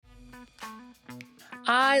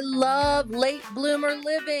I love late bloomer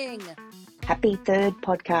living. Happy third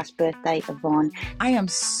podcast birthday, Yvonne. I am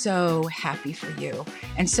so happy for you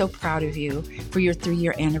and so proud of you for your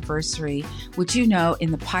 3-year anniversary, which you know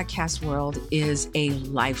in the podcast world is a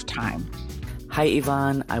lifetime. Hi,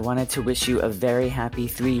 Yvonne. I wanted to wish you a very happy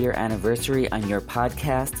 3-year anniversary on your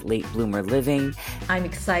podcast, Late Bloomer Living. I'm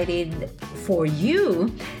excited for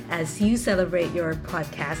you as you celebrate your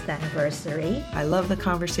podcast anniversary. I love the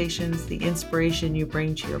conversations, the inspiration you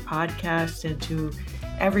bring to your podcast and to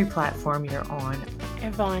every platform you're on.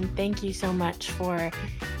 Yvonne, thank you so much for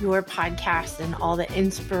your podcast and all the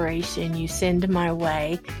inspiration you send my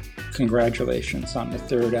way. Congratulations on the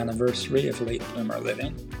 3rd anniversary of Late Bloomer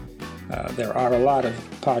Living. There are a lot of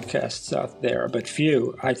podcasts out there, but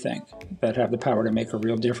few, I think, that have the power to make a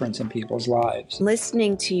real difference in people's lives.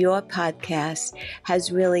 Listening to your podcast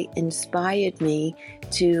has really inspired me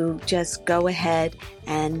to just go ahead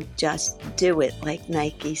and just do it, like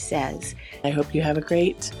Nike says. I hope you have a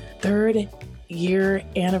great 3rd year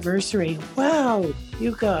anniversary. Wow,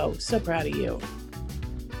 you go. So proud of you.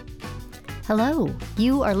 Hello,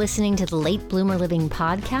 you are listening to the Late Bloomer Living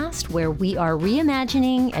podcast, where we are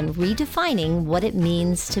reimagining and redefining what it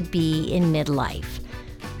means to be in midlife,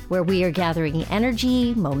 where we are gathering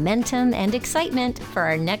energy, momentum, and excitement for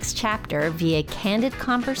our next chapter via candid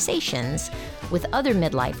conversations with other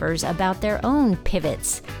midlifers about their own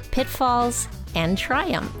pivots, pitfalls, and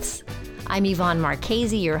triumphs. I'm Yvonne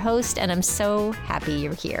Marchese, your host, and I'm so happy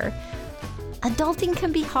you're here. Adulting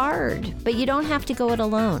can be hard, but you don't have to go it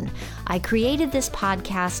alone. I created this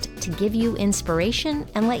podcast to give you inspiration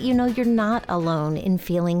and let you know you're not alone in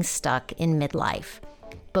feeling stuck in midlife.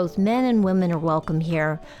 Both men and women are welcome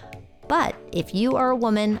here, but if you are a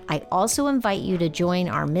woman, I also invite you to join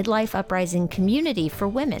our Midlife Uprising community for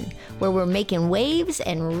women, where we're making waves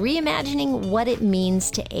and reimagining what it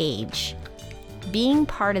means to age. Being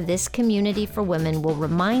part of this community for women will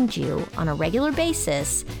remind you on a regular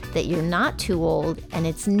basis that you're not too old and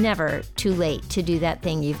it's never too late to do that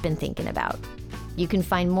thing you've been thinking about. You can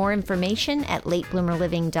find more information at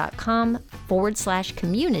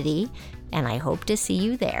latebloomerliving.com/community, and I hope to see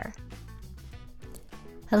you there.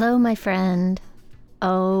 Hello, my friend.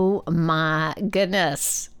 Oh my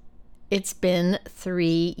goodness. It's been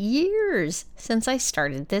 3 years since I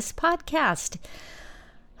started this podcast.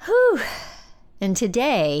 Whew. And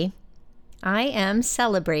today, I am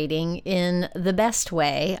celebrating in the best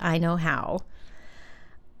way I know how.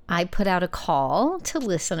 I put out a call to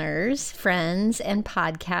listeners, friends, and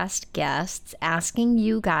podcast guests asking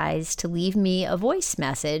you guys to leave me a voice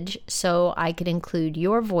message so I could include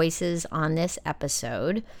your voices on this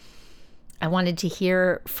episode. I wanted to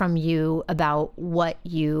hear from you about what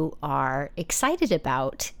you are excited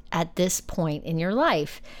about at this point in your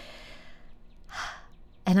life.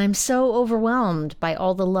 And I'm so overwhelmed by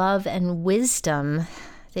all the love and wisdom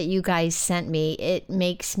that you guys sent me. It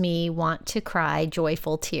makes me want to cry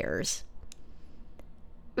joyful tears.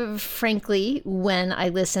 Frankly, when I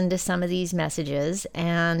listened to some of these messages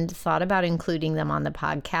and thought about including them on the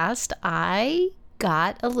podcast, I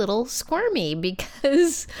got a little squirmy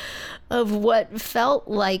because of what felt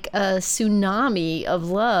like a tsunami of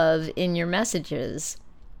love in your messages.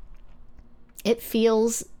 It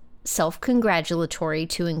feels self-congratulatory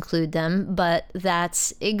to include them, but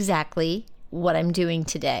that's exactly what I'm doing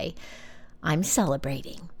today. I'm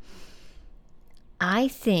celebrating. I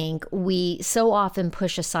think we so often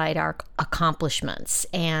push aside our accomplishments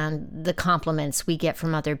and the compliments we get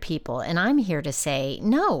from other people, and I'm here to say,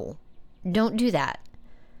 no, don't do that.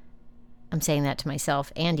 I'm saying that to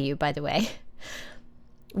myself and you, by the way.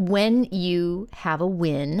 When you have a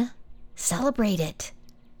win, celebrate it.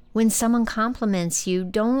 When someone compliments you,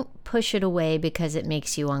 don't push it away because it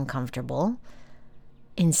makes you uncomfortable.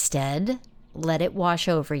 Instead, let it wash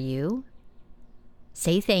over you.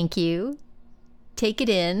 Say thank you. Take it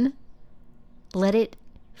in. Let it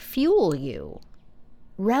fuel you.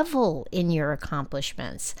 Revel in your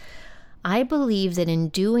accomplishments. I believe that in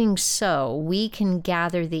doing so, we can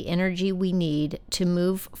gather the energy we need to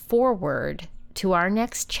move forward to our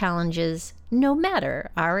next challenges, no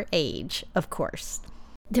matter our age, of course.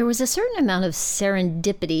 There was a certain amount of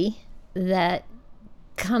serendipity that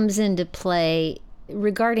comes into play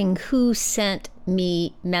regarding who sent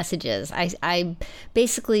me messages. I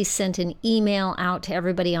basically sent an email out to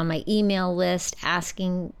everybody on my email list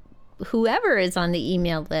asking whoever is on the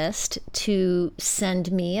email list to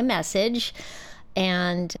send me a message.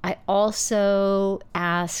 And I also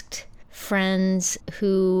asked friends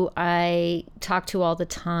who I talk to all the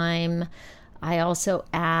time. I also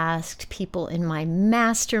asked people in my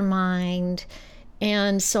mastermind,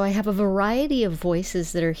 And so I have a variety of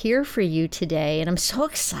voices that are here for you today. And I'm so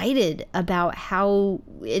excited about how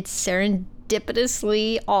it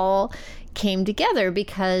serendipitously all came together,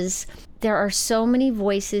 because there are so many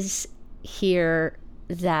voices here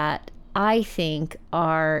that I think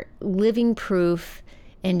are living proof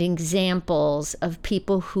and examples of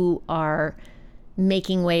people who are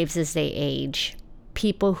making waves as they age,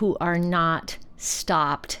 people who are not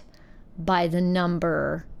stopped by the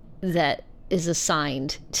number that is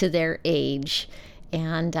assigned to their age.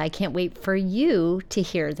 And I can't wait for you to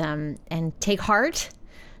hear them and take heart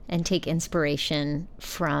and take inspiration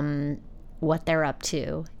from what they're up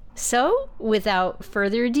to. So, without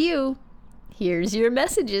further ado, here's your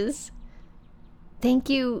messages. Thank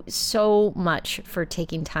you so much for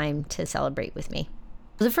taking time to celebrate with me.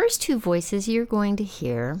 The first two voices you're going to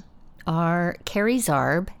hear are Carrie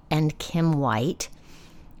Zarb and Kim White,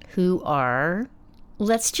 who are,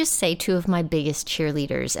 let's just say, two of my biggest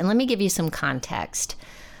cheerleaders. And let me give you some context.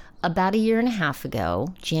 About a year and a half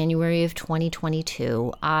ago, January of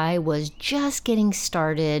 2022, I was just getting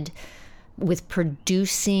started with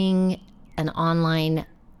producing an online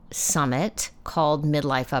summit called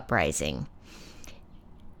Midlife Uprising.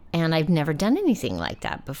 And I've never done anything like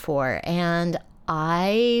that before. And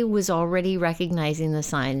I was already recognizing the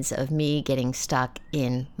signs of me getting stuck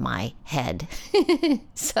in my head.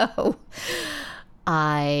 So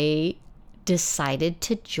I decided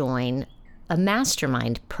to join a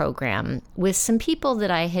mastermind program with some people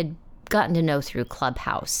that I had gotten to know through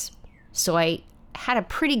Clubhouse. So I had a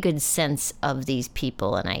pretty good sense of these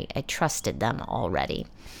people, and I trusted them already.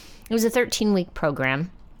 It was a 13-week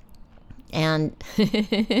program. And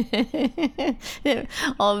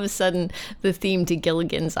all of a sudden, the theme to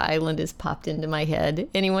Gilligan's Island has popped into my head.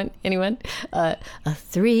 Anyone? A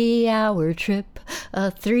 3-hour trip,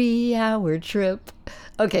 a 3-hour trip.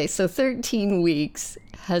 Okay, so 13 weeks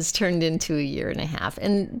has turned into a year and a half.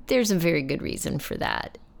 And there's a very good reason for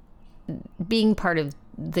that. Being part of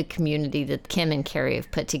the community that Kim and Carrie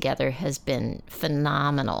have put together has been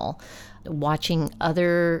phenomenal. Watching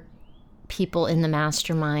other people in the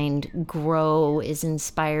mastermind grow is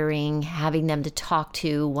inspiring. Having them to talk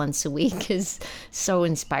to once a week is so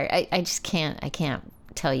inspiring. I can't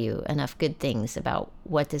tell you enough good things about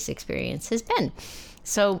what this experience has been.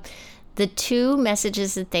 So the two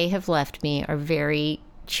messages that they have left me are very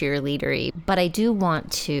cheerleadery, but I do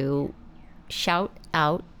want to shout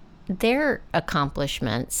out their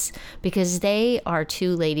accomplishments, because they are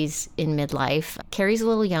two ladies in midlife. Carrie's a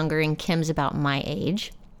little younger and Kim's about my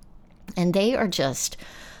age. And they are just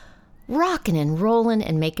rocking and rolling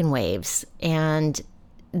and making waves. And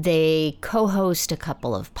they co-host a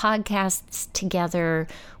couple of podcasts together.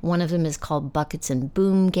 One of them is called Buckets and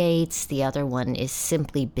Boom Gates. The other one is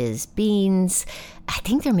Simply Biz Beans. I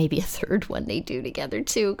think there may be a third one they do together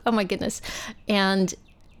too. Oh my goodness. And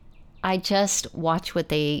I just watch what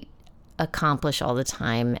they accomplish all the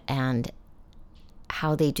time and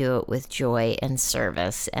how they do it with joy and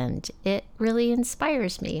service, and it really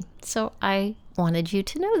inspires me. So I wanted you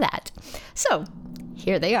to know that. So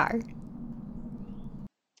here they are.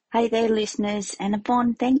 Hey there, listeners, and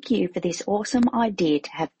Yvonne, thank you for this awesome idea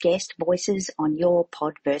to have guest voices on your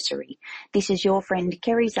podversary. This is your friend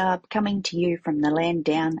Kerry Zarb coming to you from the land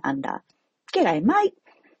down under. G'day, mate.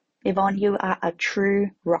 Yvonne, you are a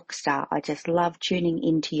true rock star. I just love tuning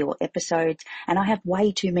into your episodes, and I have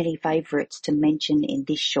way too many favourites to mention in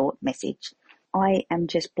this short message. I am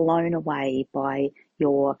just blown away by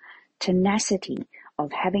your tenacity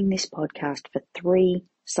of having this podcast for 3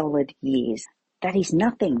 solid years. That is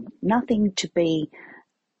nothing to be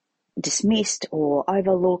dismissed or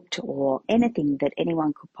overlooked or anything that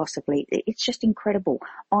anyone could possibly. It's just incredible.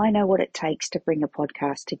 I know what it takes to bring a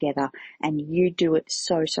podcast together, and you do it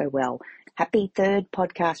so well. Happy 3rd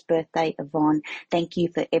podcast birthday, Yvonne. Thank you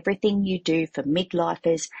for everything you do for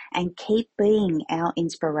midlifers, and keep being our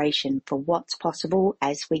inspiration for what's possible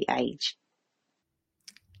as we age.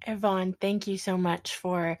 Yvonne, thank you so much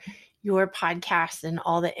for your podcast and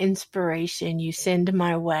all the inspiration you send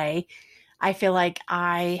my way. I feel like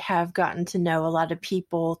I have gotten to know a lot of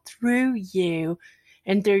people through you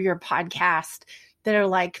and through your podcast that are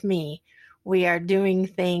like me. We are doing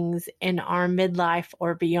things in our midlife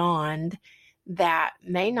or beyond that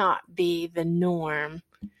may not be the norm.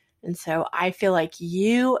 And so I feel like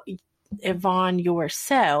you, Yvonne,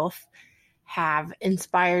 yourself, have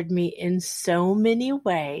inspired me in so many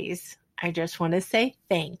ways. I just want to say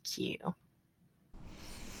thank you.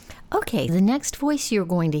 Okay, the next voice you're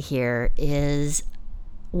going to hear is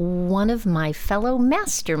one of my fellow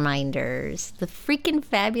masterminders, the freaking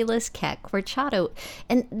fabulous Kat Corchado.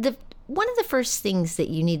 And one of the first things that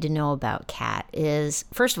you need to know about Kat is,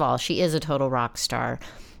 first of all, she is a total rock star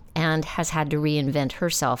and has had to reinvent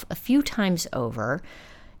herself a few times over.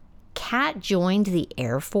 Kat joined the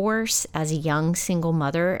Air Force as a young single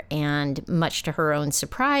mother and, much to her own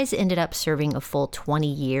surprise, ended up serving a full 20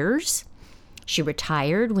 years. She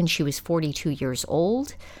retired when she was 42 years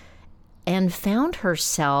old and found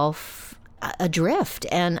herself adrift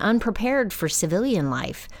and unprepared for civilian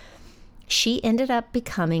life. She ended up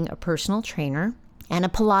becoming a personal trainer and a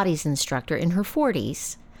Pilates instructor in her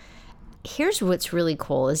 40s. Here's what's really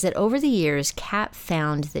cool is that over the years, Kat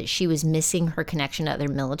found that she was missing her connection to other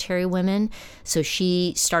military women. So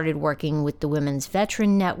she started working with the Women's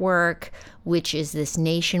Veteran Network, which is this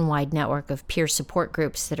nationwide network of peer support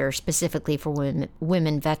groups that are specifically for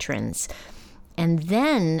women veterans. And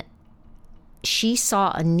then she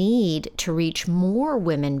saw a need to reach more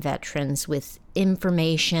women veterans with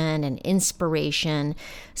information and inspiration.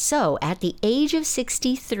 So at the age of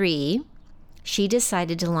 63, she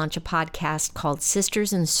decided to launch a podcast called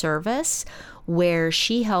Sisters in Service, where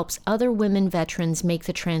she helps other women veterans make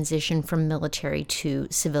the transition from military to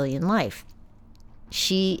civilian life.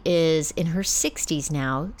 She is in her 60s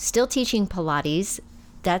now, still teaching Pilates.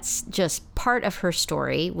 That's just part of her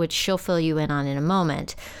story, which she'll fill you in on in a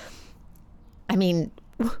moment. I mean,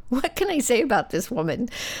 what can I say about this woman?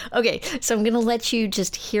 Okay, so I'm going to let you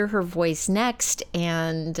just hear her voice next.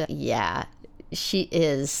 And yeah, she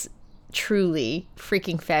is truly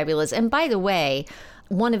freaking fabulous. And by the way,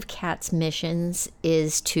 one of Kat's missions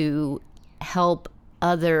is to help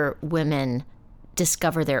other women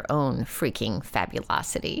discover their own freaking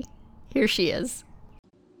fabulosity. Here she is.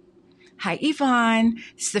 Hi, Yvonne.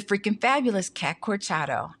 This is the freaking fabulous Kat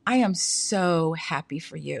Corchado. I am so happy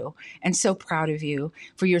for you and so proud of you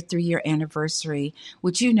for your 3-year anniversary,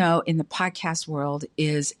 which you know in the podcast world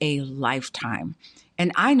is a lifetime.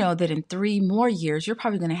 And I know that in 3 more years, you're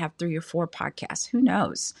probably going to have 3 or 4 podcasts. Who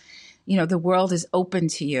knows? You know, the world is open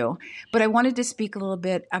to you. But I wanted to speak a little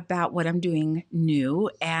bit about what I'm doing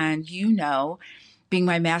new. And you know, being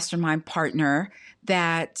my mastermind partner,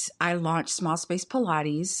 that I launched Small Space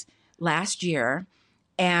Pilates last year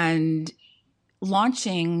and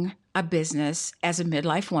launching a business as a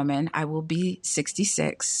midlife woman. I will be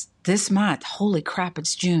 66 this month. Holy crap,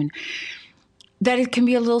 it's June. That it can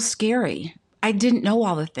be a little scary. I didn't know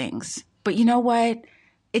all the things, but you know what?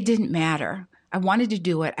 It didn't matter. I wanted to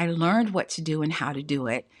do it. I learned what to do and how to do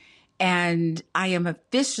it. And I am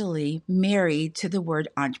officially married to the word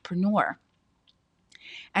entrepreneur.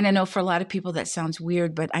 And I know for a lot of people that sounds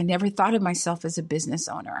weird, but I never thought of myself as a business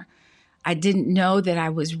owner. I didn't know that I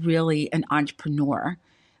was really an entrepreneur,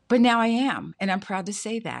 but now I am, and I'm proud to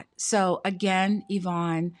say that. So again,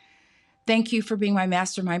 Yvonne, thank you for being my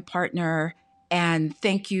mastermind partner, and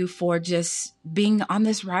thank you for just being on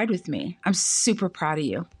this ride with me. I'm super proud of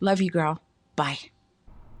you. Love you, girl. Bye.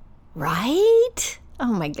 Right?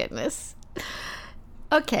 Oh my goodness.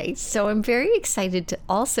 Okay, so I'm very excited to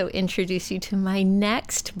also introduce you to my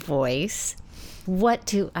next voice. What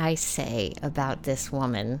do I say about this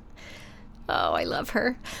woman? Oh, I love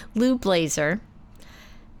her. Lou Blazer,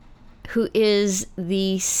 who is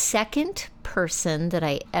the second person that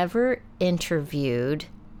I ever interviewed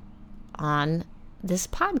on this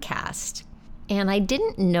podcast. And I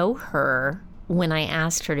didn't know her when I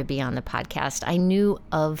asked her to be on the podcast. I knew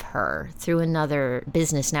of her through another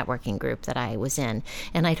business networking group that I was in.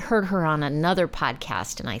 And I'd heard her on another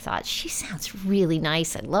podcast, and I thought, she sounds really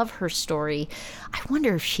nice. I love her story. I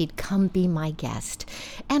wonder if she'd come be my guest.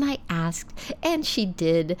 And I asked, and she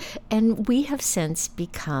did. And we have since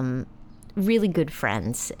become really good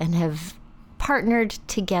friends and have partnered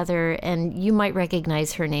together. And you might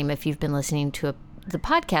recognize her name if you've been listening to the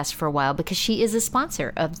podcast for a while, because she is a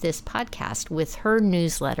sponsor of this podcast with her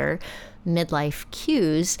newsletter, Midlife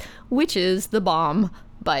Cues, which is the bomb,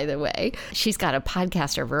 by the way. She's got a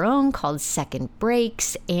podcast of her own called Second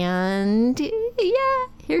Breaks, and yeah,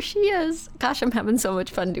 here she is. Gosh, I'm having so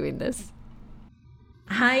much fun doing this.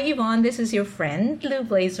 Hi, Yvonne. This is your friend, Lou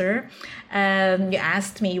Blazer. You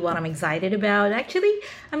asked me what I'm excited about. Actually,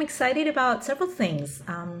 I'm excited about several things.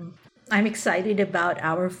 I'm excited about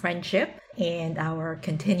our friendship and our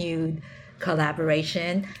continued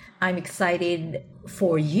collaboration. I'm excited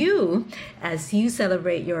for you as you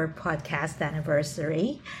celebrate your podcast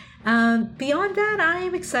anniversary. Beyond that,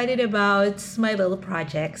 I'm excited about my little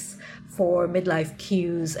projects for Midlife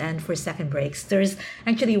Cues and for Second Breaks. There's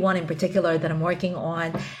actually one in particular that I'm working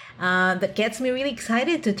on that gets me really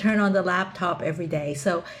excited to turn on the laptop every day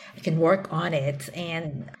so I can work on it.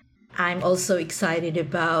 And I'm also excited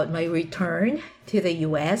about my return to the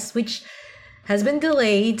US, which has been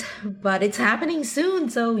delayed, but it's happening soon.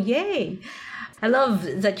 So yay. I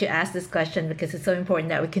love that you asked this question because it's so important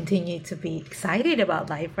that we continue to be excited about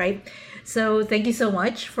life, right? So thank you so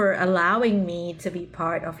much for allowing me to be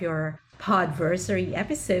part of your podversary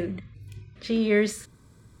episode. Cheers.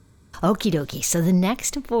 Okie dokie. So the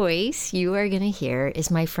next voice you are going to hear is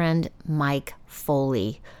my friend Mike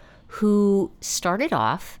Foley, who started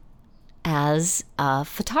off as a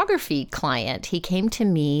photography client. He came to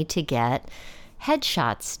me to get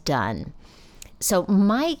headshots done. So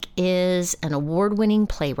Mike is an award-winning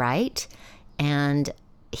playwright, and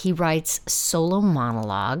he writes solo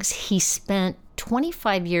monologues. He spent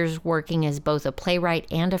 25 years working as both a playwright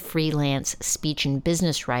and a freelance speech and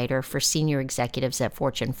business writer for senior executives at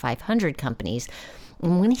Fortune 500 companies.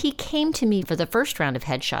 And when he came to me for the first round of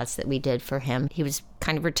headshots that we did for him, he was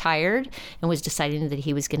kind of retired and was deciding that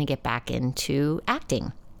he was going to get back into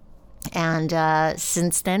acting. And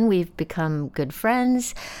since then, we've become good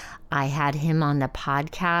friends. I had him on the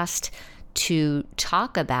podcast to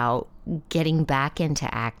talk about getting back into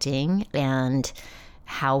acting and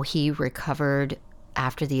how he recovered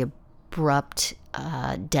after the abrupt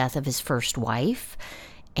death of his first wife.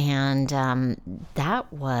 And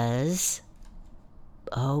that was,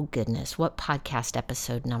 oh goodness, what podcast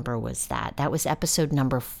episode number was that? That was episode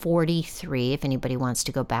number 43, if anybody wants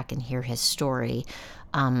to go back and hear his story.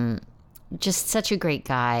 Just such a great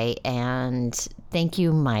guy. And thank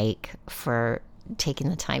you, Mike, for taking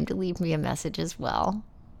the time to leave me a message as well.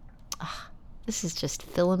 This is just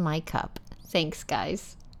filling my cup. Thanks,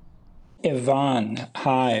 guys. Yvonne,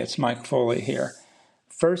 hi, it's Mike Foley here.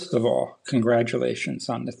 First of all, congratulations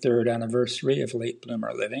on the 3rd anniversary of Late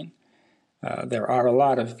Bloomer Living. There are a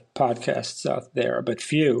lot of podcasts out there, but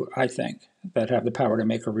few, I think, that have the power to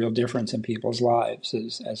make a real difference in people's lives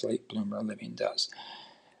as Late Bloomer Living does.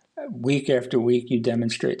 Week after week, you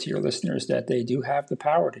demonstrate to your listeners that they do have the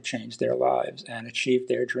power to change their lives and achieve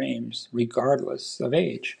their dreams, regardless of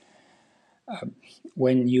age.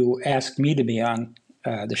 When you asked me to be on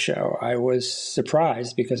the show, I was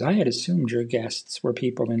surprised because I had assumed your guests were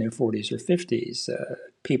people in their 40s or 50s,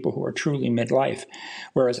 people who are truly midlife,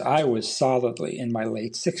 whereas I was solidly in my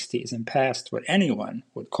late 60s and past what anyone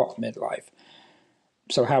would call midlife.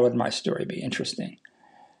 So how would my story be interesting?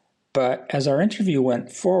 But as our interview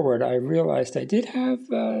went forward, I realized I did have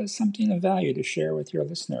something of value to share with your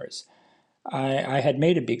listeners. I had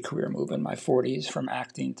made a big career move in my 40s from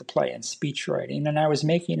acting to play and speech writing, and I was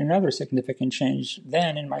making another significant change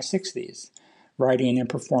then in my 60s, writing and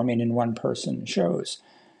performing in one-person shows.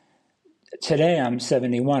 Today I'm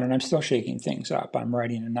 71 and I'm still shaking things up. I'm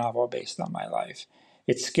writing a novel based on my life.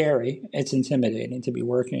 It's scary, it's intimidating to be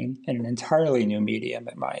working in an entirely new medium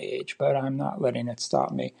at my age, but I'm not letting it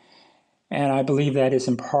stop me. And I believe that is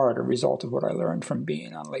in part a result of what I learned from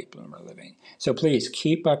being on Late Bloomer Living. So please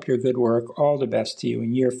keep up your good work. All the best to you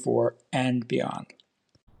in year 4 and beyond.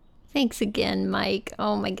 Thanks again, Mike.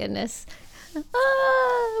 Oh my goodness.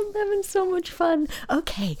 I'm having so much fun.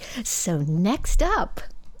 Okay, so next up,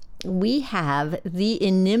 we have the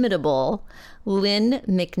inimitable Lynn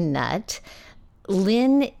McNutt.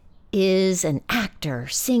 Lynn is an actor,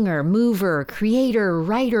 singer, mover, creator,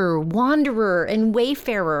 writer, wanderer, and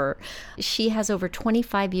wayfarer. She has over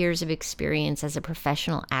 25 years of experience as a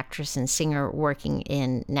professional actress and singer working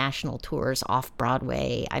in national tours off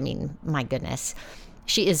Broadway. I mean, my goodness,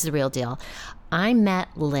 she is the real deal. I met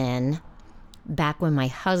Lynn back when my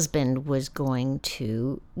husband was going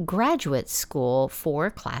to graduate school for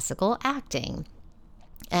classical acting.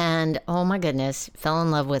 And oh my goodness, fell in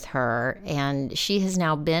love with her. And she has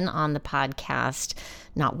now been on the podcast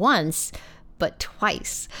not once, but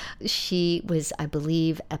twice. She was, I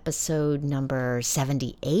believe, episode number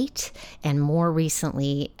 78, and more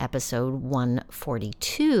recently, episode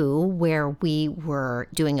 142, where we were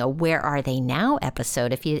doing a Where Are They Now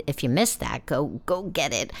episode. If you missed that, go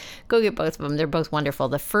get it. Go get both of them. They're both wonderful.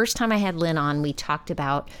 The first time I had Lynn on, we talked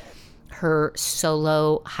about her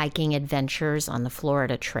solo hiking adventures on the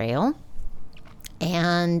Florida Trail.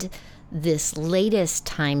 And this latest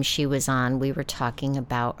time she was on, we were talking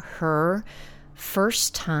about her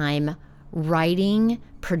first time writing,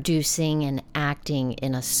 producing, and acting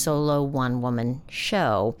in a solo one-woman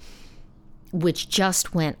show, which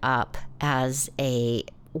just went up as a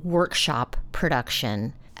workshop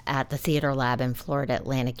production at the Theater Lab in Florida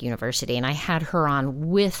Atlantic University. And I had her on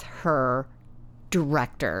with her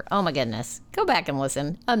director. Oh my goodness. Go back and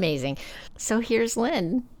listen. Amazing. So here's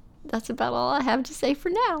Lynn. That's about all I have to say for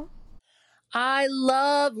now. I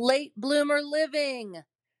love Late Bloomer Living.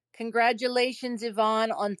 Congratulations,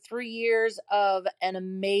 Yvonne, on 3 years of an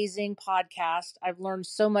amazing podcast. I've learned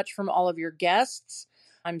so much from all of your guests.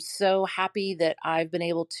 I'm so happy that I've been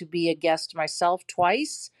able to be a guest myself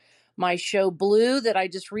twice. My show Blue that I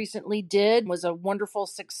just recently did was a wonderful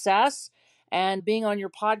success. And being on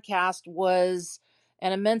your podcast was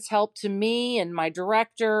an immense help to me and my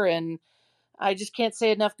director. And I just can't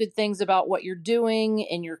say enough good things about what you're doing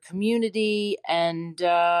in your community. And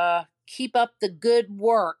keep up the good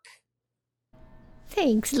work.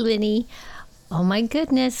 Thanks, Linny. Oh my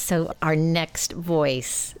goodness. So our next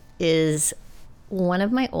voice is one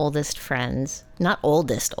of my oldest friends. Not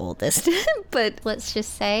oldest, but let's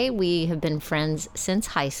just say we have been friends since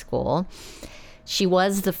high school. She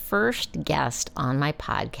was the first guest on my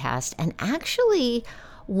podcast, and actually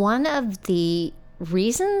one of the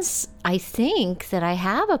reasons I think that I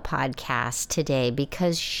have a podcast today,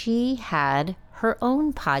 because she had her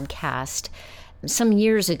own podcast some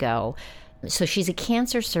years ago. So she's a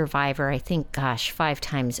cancer survivor, I think, 5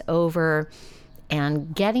 times over,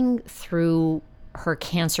 and getting through her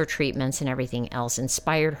cancer treatments and everything else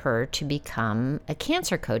inspired her to become a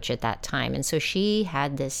cancer coach at that time. And so she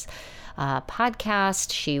had this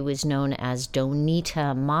podcast. She was known as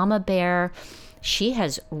Donita Mama Bear. She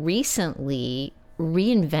has recently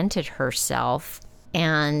reinvented herself,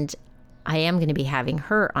 and I am going to be having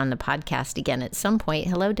her on the podcast again at some point.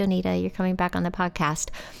 Hello, Donita. You're coming back on the podcast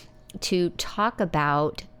to talk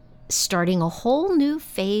about starting a whole new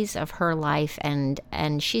phase of her life, and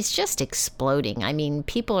she's just exploding. I mean,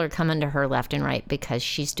 people are coming to her left and right because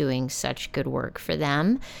she's doing such good work for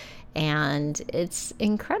them, and it's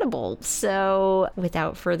incredible. So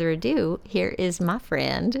without further ado, here is my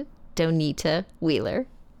friend Donita Wheeler.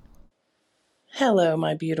 Hello,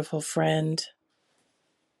 my beautiful friend.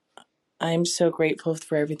 I'm so grateful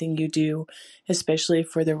for everything you do, especially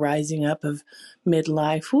for the rising up of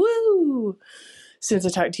midlife. Woo! Since I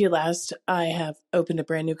talked to you last, I have opened a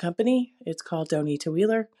brand new company. It's called Donita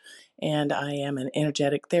Wheeler, and I am an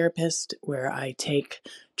energetic therapist where I take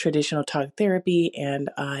traditional talk therapy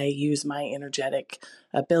and I use my energetic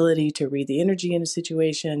ability to read the energy in a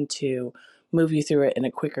situation to move you through it in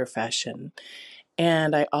a quicker fashion.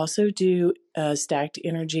 And I also do stacked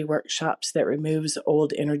energy workshops that removes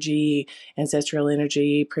old energy, ancestral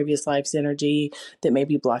energy, previous lives energy that may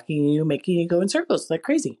be blocking you, making you go in circles like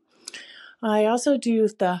crazy. I also do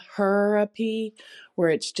the herapy, where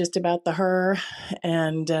it's just about the her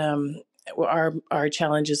and our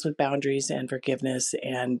challenges with boundaries and forgiveness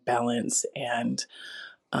and balance and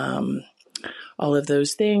all of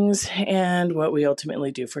those things, and what we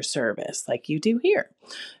ultimately do for service, like you do here.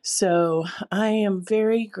 So I am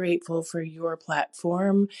very grateful for your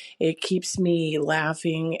platform. It keeps me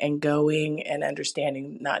laughing and going and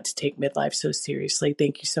understanding not to take midlife so seriously.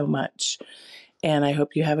 Thank you so much. And I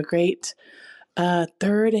hope you have a great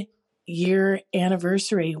 3rd year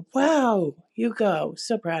anniversary. Wow, you go.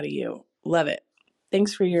 So proud of you. Love it.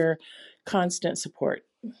 Thanks for your constant support.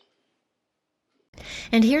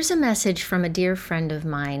 And here's a message from a dear friend of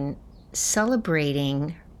mine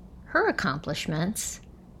celebrating her accomplishments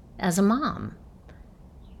as a mom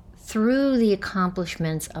through the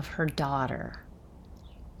accomplishments of her daughter.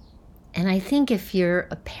 And I think if you're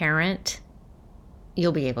a parent,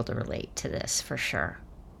 you'll be able to relate to this for sure.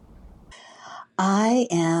 I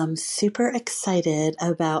am super excited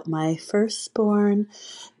about my firstborn,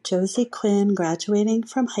 Josie Quinn, graduating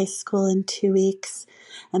from high school in 2 weeks,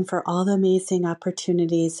 and for all the amazing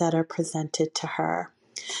opportunities that are presented to her.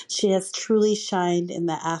 She has truly shined in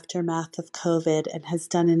the aftermath of COVID and has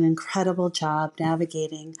done an incredible job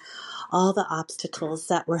navigating all the obstacles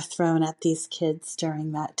that were thrown at these kids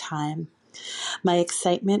during that time. My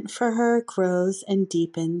excitement for her grows and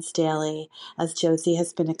deepens daily as Josie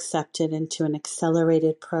has been accepted into an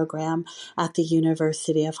accelerated program at the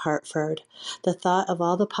University of Hartford. The thought of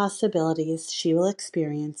all the possibilities she will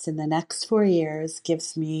experience in the next 4 years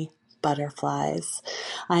gives me butterflies.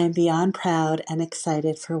 I am beyond proud and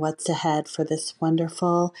excited for what's ahead for this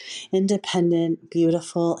wonderful, independent,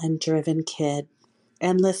 beautiful, and driven kid.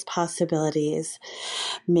 Endless possibilities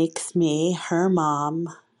makes me, her mom,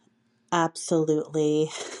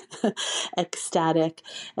 absolutely ecstatic,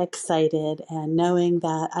 excited, and knowing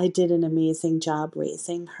that I did an amazing job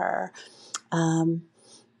raising her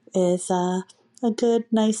is a good,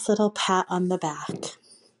 nice little pat on the back.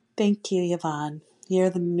 Thank you, Yvonne. You're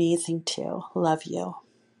amazing too. Love you.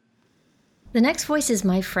 The next voice is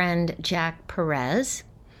my friend Jack Perez,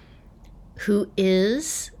 who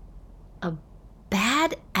is a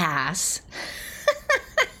badass.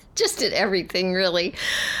 Just at everything, really.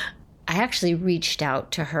 I actually reached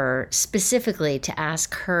out to her specifically to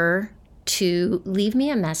ask her to leave me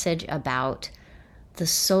a message about the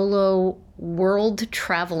solo world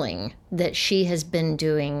traveling that she has been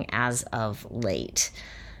doing as of late.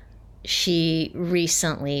 She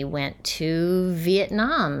recently went to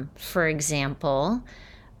Vietnam, for example,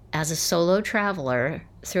 as a solo traveler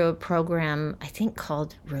through a program I think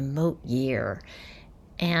called Remote Year.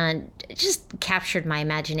 And it just captured my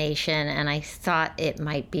imagination, and I thought it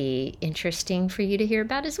might be interesting for you to hear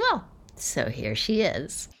about as well. So here she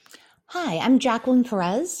is. Hi, I'm Jacqueline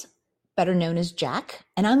Perez, better known as Jack,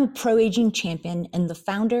 and I'm a pro-aging champion and the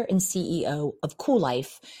founder and CEO of Cool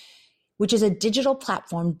Life, which is a digital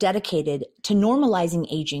platform dedicated to normalizing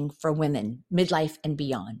aging for women, midlife and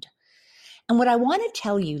beyond. And what I want to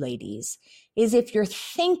tell you, ladies, is if you're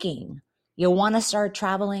thinking you want to start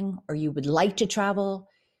traveling or you would like to travel,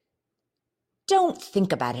 don't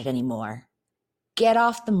think about it anymore. Get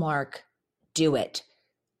off the mark, do it.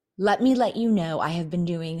 Let me let you know I have been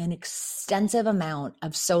doing an extensive amount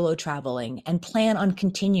of solo traveling and plan on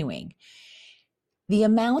continuing. The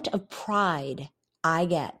amount of pride I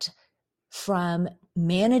get from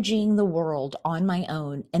managing the world on my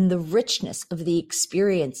own and the richness of the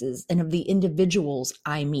experiences and of the individuals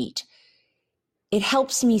I meet. It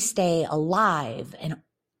helps me stay alive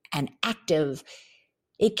and active.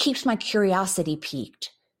 It keeps my curiosity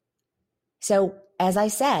piqued. So, as I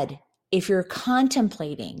said, if you're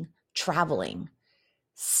contemplating traveling,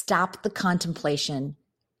 stop the contemplation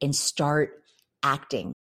and start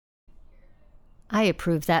acting. I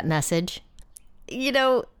approve that message.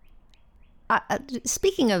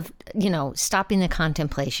 Speaking of, stopping the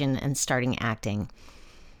contemplation and starting acting,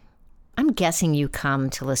 I'm guessing you come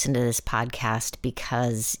to listen to this podcast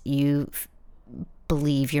because you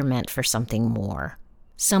believe you're meant for something more,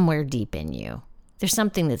 somewhere deep in you. There's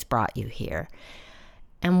something that's brought you here.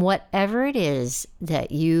 And whatever it is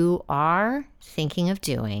that you are thinking of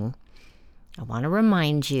doing, I want to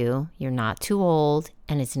remind you, you're not too old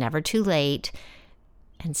and it's never too late.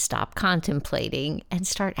 And stop contemplating and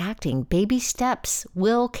start acting. Baby steps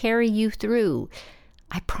will carry you through.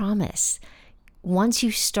 I promise. Once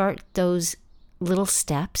you start those little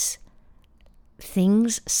steps,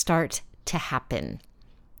 things start to happen.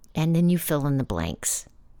 And then you fill in the blanks.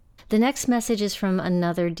 The next message is from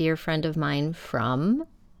another dear friend of mine from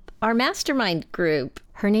our mastermind group.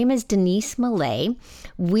 Her name is Denise Millay.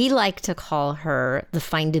 We like to call her the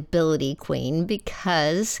findability queen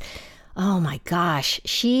because, oh my gosh,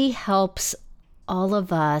 she helps all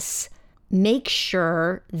of us make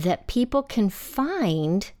sure that people can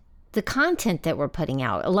find the content that we're putting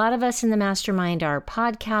out. A lot of us in the mastermind are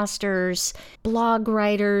podcasters, blog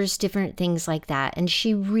writers, different things like that. And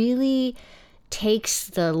she really takes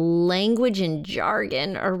the language and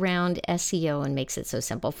jargon around SEO and makes it so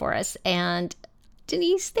simple for us. And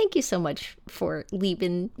Denise, thank you so much for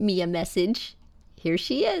leaving me a message. Here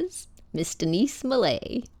she is, Miss Denise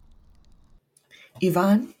Millay.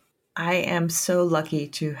 Yvonne, I am so lucky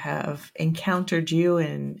to have encountered you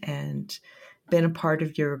and been a part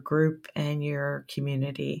of your group and your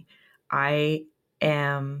community. I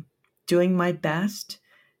am doing my best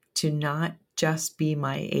to not just be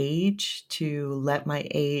my age, to let my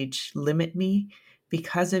age limit me.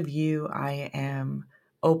 Because of you, I am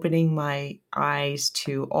opening my eyes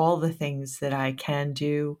to all the things that I can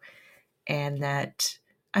do and that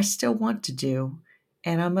I still want to do.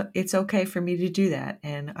 And it's okay for me to do that.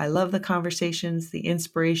 And I love the conversations, the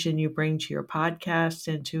inspiration you bring to your podcast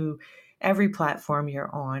and to every platform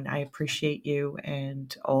you're on. I appreciate you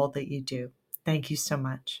and all that you do. Thank you so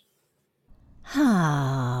much.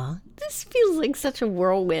 Ah, this feels like such a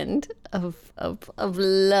whirlwind of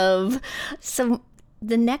love. So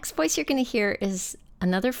the next voice you're going to hear is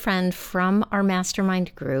another friend from our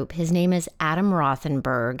mastermind group. His name is Adam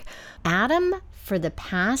Rothenberg. Adam, for the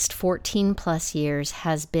past 14 plus years,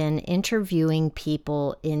 has been interviewing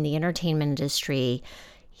people in the entertainment industry.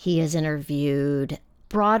 He has interviewed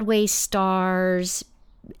Broadway stars,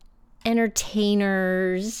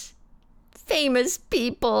 entertainers, famous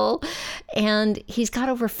people, and he's got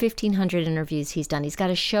over 1,500 interviews he's done. He's got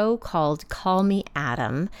a show called Call Me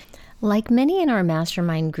Adam. Like many in our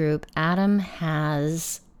mastermind group, Adam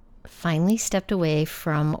has finally stepped away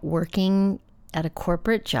from working at a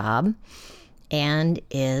corporate job and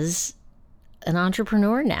is an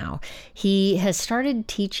entrepreneur now. He has started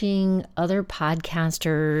teaching other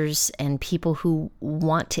podcasters and people who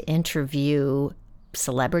want to interview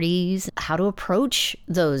celebrities how to approach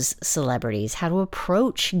those celebrities, how to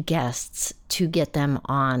approach guests to get them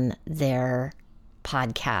on their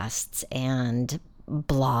podcasts and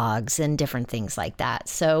blogs and different things like that.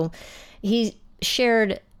 So he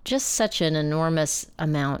shared just such an enormous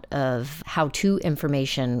amount of how-to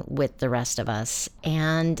information with the rest of us.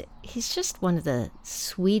 And he's just one of the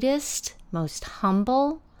sweetest, most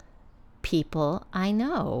humble people I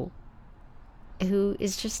know, who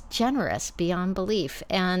is just generous beyond belief.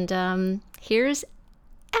 And here's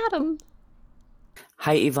Adam.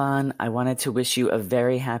 Hi, Yvonne. I wanted to wish you a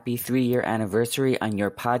very happy 3-year anniversary on your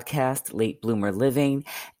podcast, Late Bloomer Living.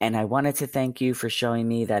 And I wanted to thank you for showing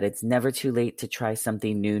me that it's never too late to try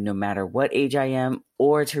something new, no matter what age I am,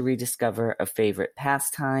 or to rediscover a favorite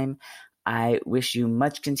pastime. I wish you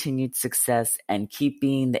much continued success and keep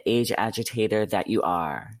being the age agitator that you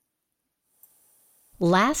are.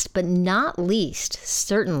 Last but not least,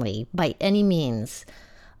 certainly by any means,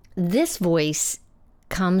 this voice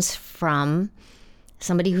comes from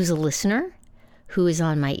somebody who's a listener, who is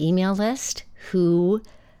on my email list, who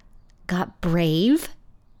got brave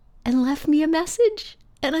and left me a message.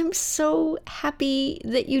 And I'm so happy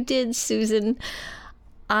that you did, Susan.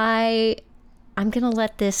 I'm going to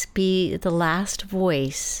let this be the last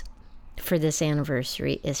voice for this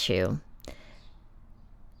anniversary issue,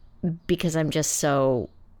 because I'm just so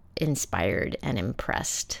inspired and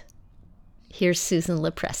impressed. Here's Susan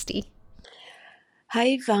Lopresti. Hi,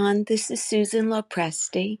 Yvonne. This is Susan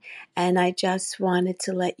Lopresti, and I just wanted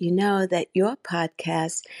to let you know that your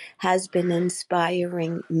podcast has been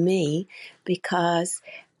inspiring me, because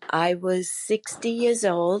I was 60 years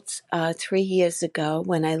old 3 years ago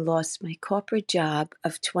when I lost my corporate job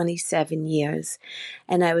of 27 years.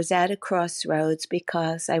 And I was at a crossroads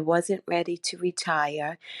because I wasn't ready to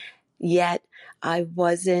retire, yet I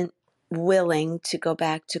wasn't willing to go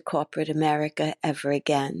back to corporate America ever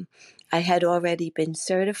again. I had already been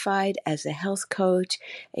certified as a health coach,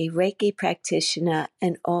 a Reiki practitioner,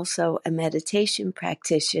 and also a meditation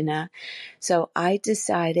practitioner. So I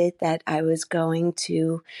decided that I was going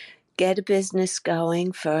to get a business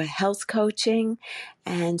going for health coaching.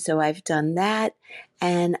 And so I've done that.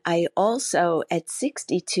 And I also, at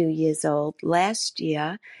 62 years old, last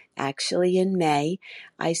year, actually in May,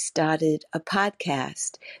 I started a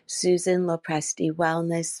podcast, Susan Lopresti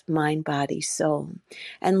Wellness, Mind, Body, Soul.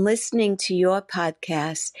 And listening to your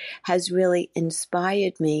podcast has really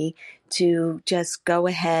inspired me to just go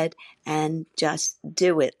ahead and just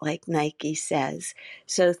do it, like Nike says.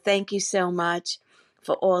 So thank you so much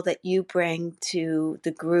for all that you bring to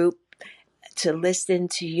the group, to listen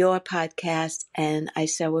to your podcast, and I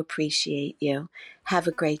so appreciate you. Have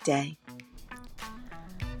a great day.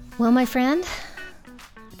 Well, my friend,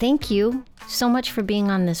 thank you so much for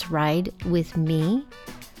being on this ride with me.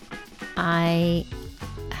 I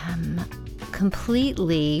am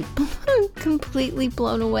completely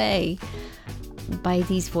blown away by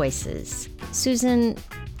these voices. Susan,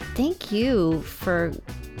 thank you for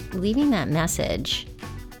leaving that message.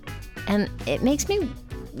 And it makes me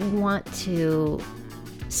want to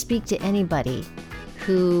speak to anybody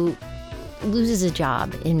who loses a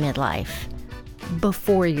job in midlife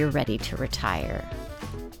before you're ready to retire.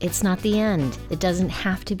 It's not the end. It doesn't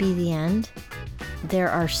have to be the end. There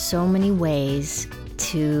are so many ways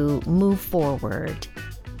to move forward.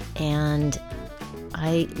 And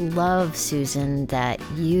I love, Susan, that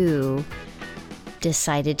you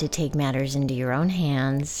decided to take matters into your own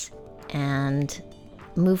hands and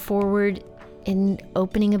move forward in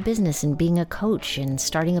opening a business and being a coach and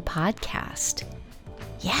starting a podcast.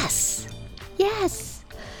 Yes.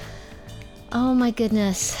 Oh my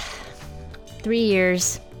goodness. 3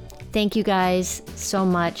 years. Thank you guys so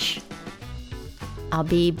much. I'll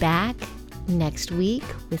be back next week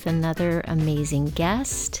with another amazing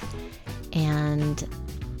guest. And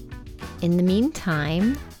in the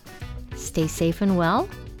meantime, stay safe and well.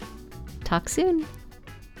 Talk soon.